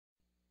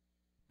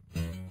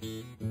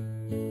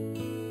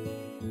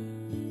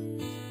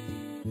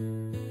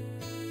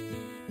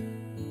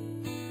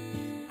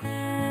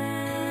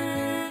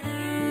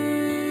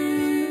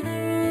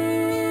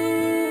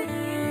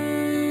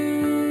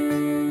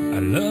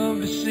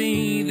love to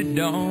see the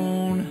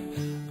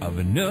dawn of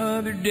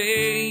another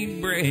day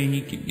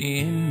breaking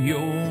in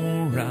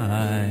your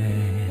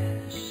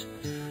eyes.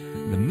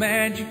 The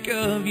magic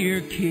of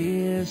your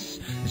kiss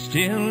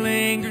still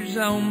lingers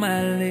on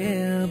my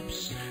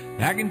lips.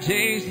 I can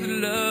taste the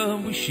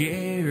love we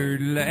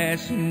shared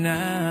last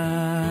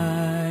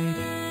night.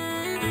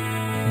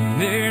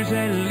 There's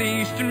at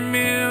least a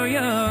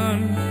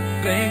million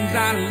things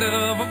I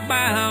love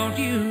about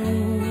you,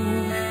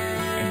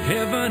 and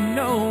heaven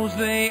knows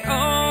they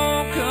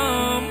all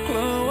come close.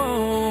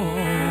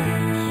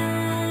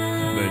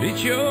 But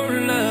it's your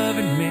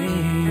loving me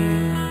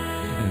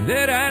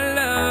that I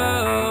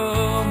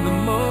love the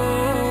most.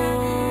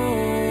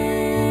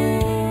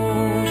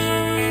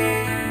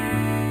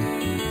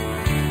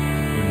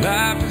 When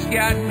life has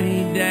got me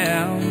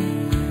down,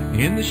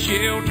 in the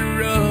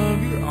shelter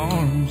of your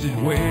arms is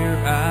where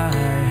I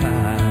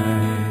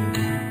hide.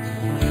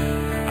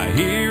 I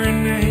hear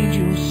an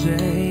angel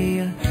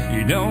say,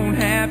 you don't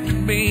have to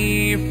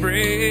be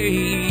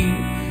afraid,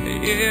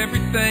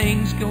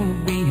 everything's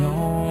gonna be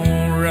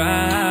alright.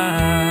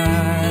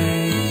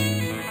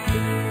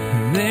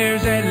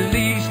 There's at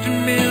least a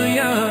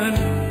million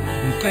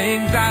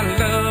things I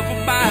love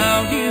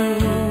about you,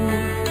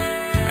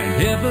 and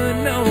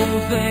heaven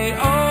knows they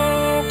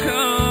all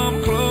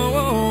come close.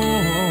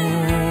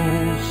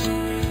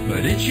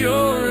 But it's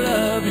your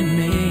love in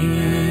me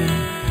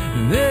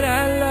that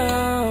I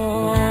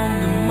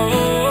love the most.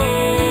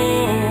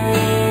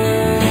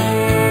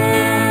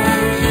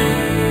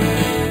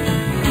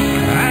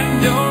 I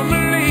don't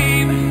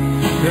believe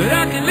that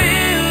I can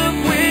live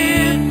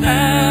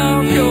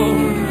without your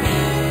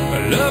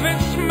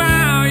loving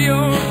smile,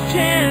 your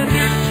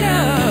tender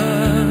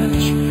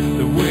touch,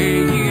 the way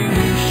you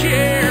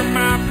share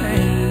my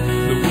pain,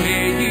 the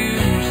way you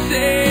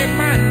say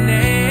my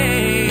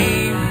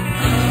name.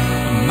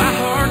 My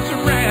heart's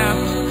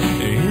wrapped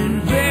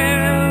in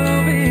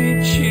velvet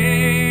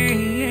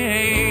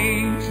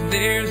chains.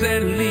 There's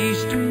at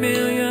least a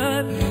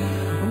million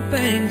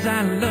things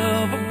I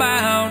love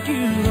about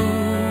you,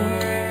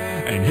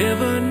 and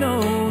heaven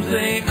knows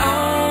they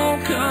all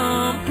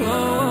come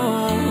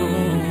close.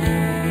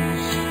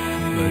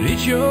 But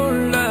it's your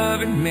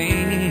love in me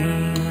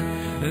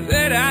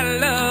that I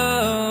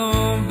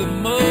love the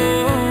most.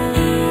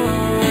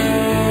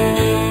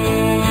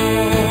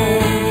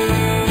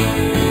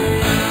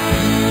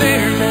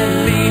 There's at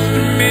least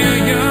a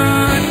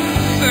million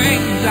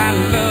things I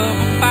love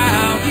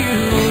about you,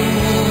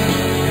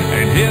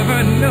 and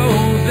heaven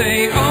knows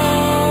they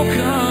all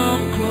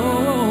come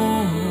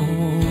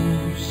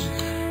close.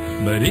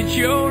 But it's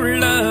your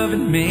love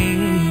in me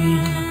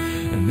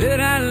that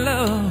I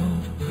love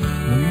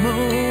the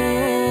most.